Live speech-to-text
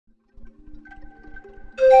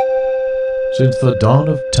Since the dawn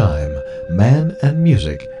of time, man and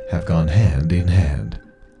music have gone hand in hand.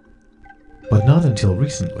 But not until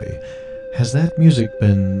recently has that music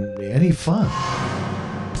been any fun.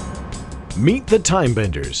 Meet the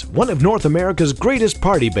Timebenders, one of North America's greatest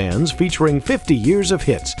party bands featuring 50 years of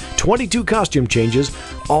hits, 22 costume changes,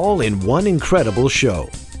 all in one incredible show.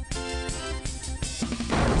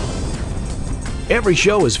 Every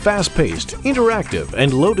show is fast-paced, interactive,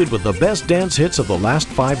 and loaded with the best dance hits of the last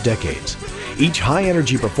 5 decades. Each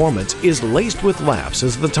high-energy performance is laced with laughs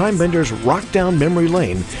as the Timebenders rock down memory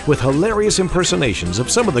lane with hilarious impersonations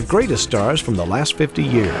of some of the greatest stars from the last 50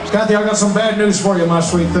 years. Kathy, I got some bad news for you, my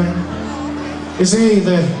sweet thing. You see,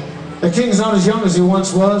 the king's not as young as he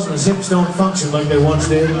once was, and his hips don't function like they once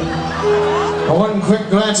did. One quick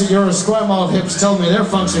glance at your square-mauled hips tell me they're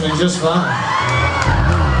functioning just fine.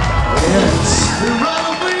 Yes.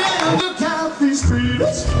 Look out these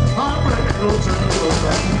streets, I'm ready to go to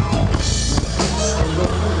the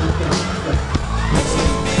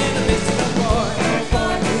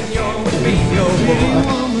Pretty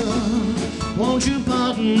woman, won't you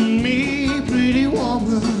pardon me, pretty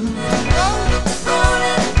woman?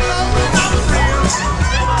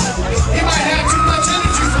 He might have too much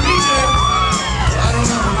energy for me, Jack. I don't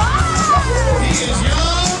know. He is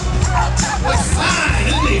young, but fine,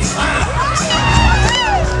 isn't he? Fine.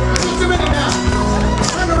 Just a minute now.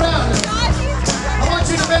 Turn around. I want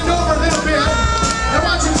you to bend over a little bit. I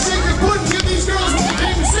want you to shake your foot and give these girls what they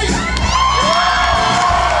came to see.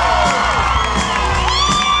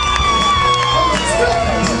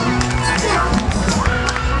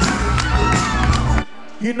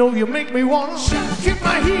 You know you make me wanna kick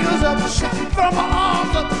my heels up, throw my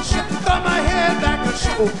arms up, throw my head back and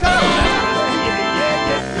show. It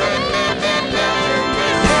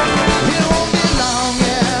won't be long,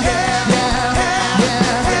 yeah, yeah, yeah.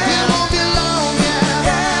 It won't be long, yeah,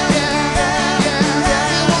 yeah,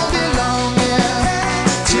 yeah. It won't be long,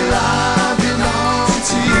 yeah, till I belong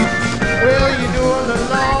to you. Well, you know all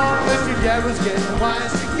along that your dad was getting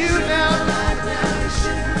wise to you now.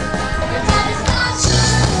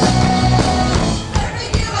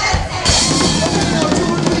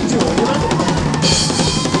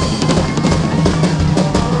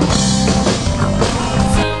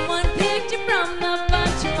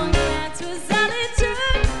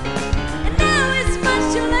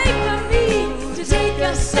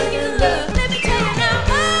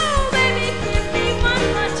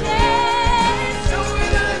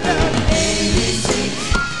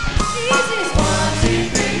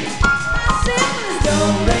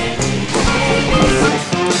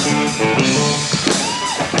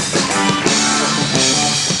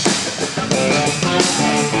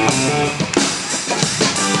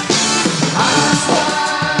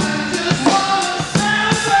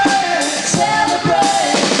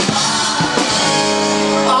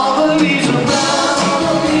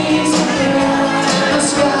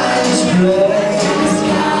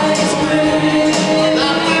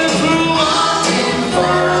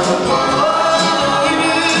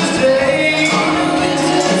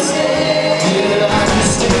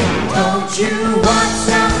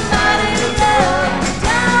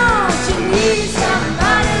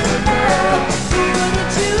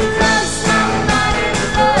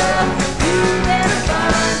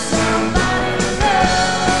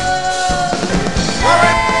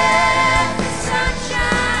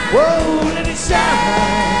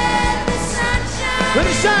 Let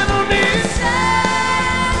it shine on me.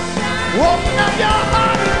 Open up your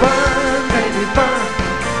heart and burn, baby, burn.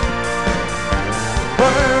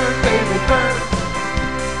 Burn, baby, burn.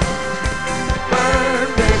 Burn,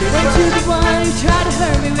 baby, burn. Went to the one who tried to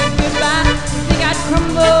hurt me with goodbye. You think I'd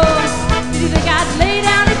crumble? You think I'd lay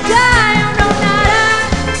down and die? Oh no, not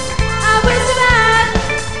I will survive.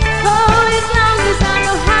 Oh, as long as I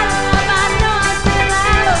know how to love, I know I still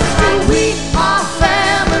love. So we are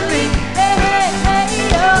family. Hey, hey, hey,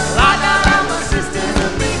 yo. Like I got my sisters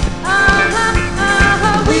and me.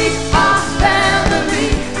 We are family.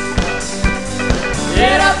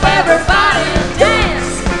 Get up, everybody, and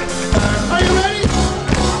dance. Are you ready?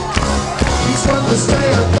 He's from the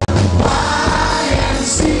state of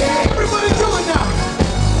YMCA. Everybody do it now.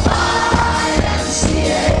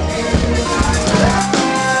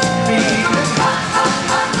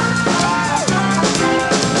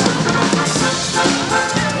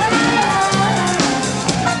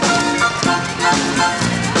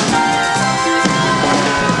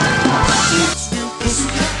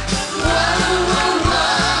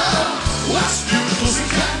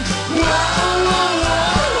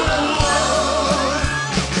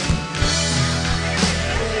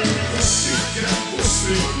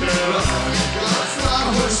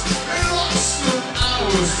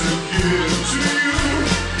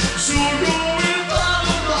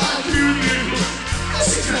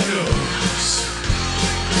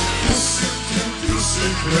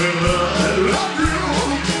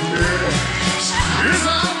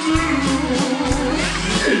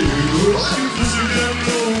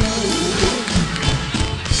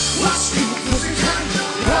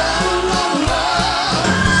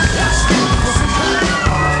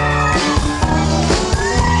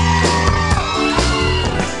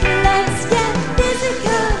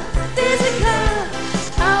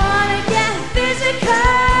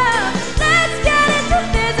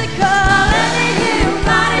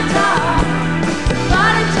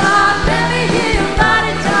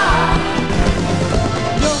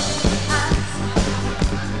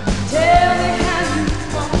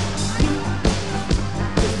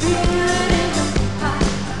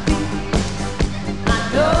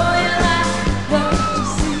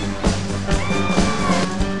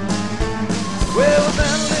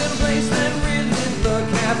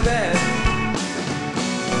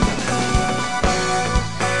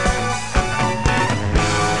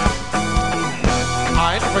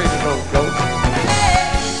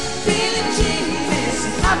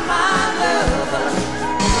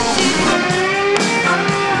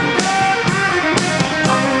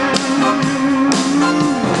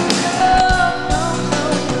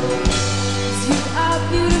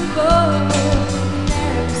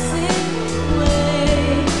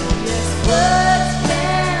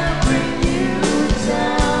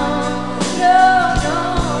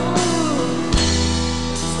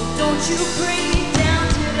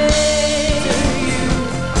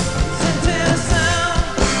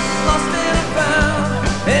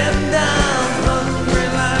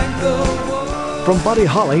 From Buddy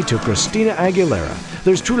Holly to Christina Aguilera,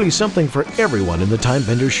 there's truly something for everyone in the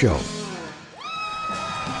Timebenders show.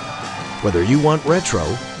 Whether you want retro,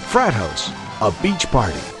 frat house, a beach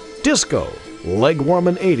party, disco,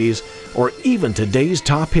 leg-warming 80s, or even today's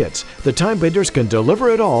top hits, the Timebenders can deliver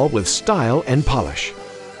it all with style and polish.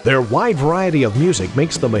 Their wide variety of music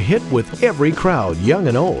makes them a hit with every crowd, young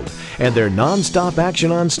and old, and their non-stop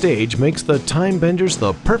action on stage makes the Timebenders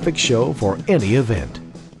the perfect show for any event.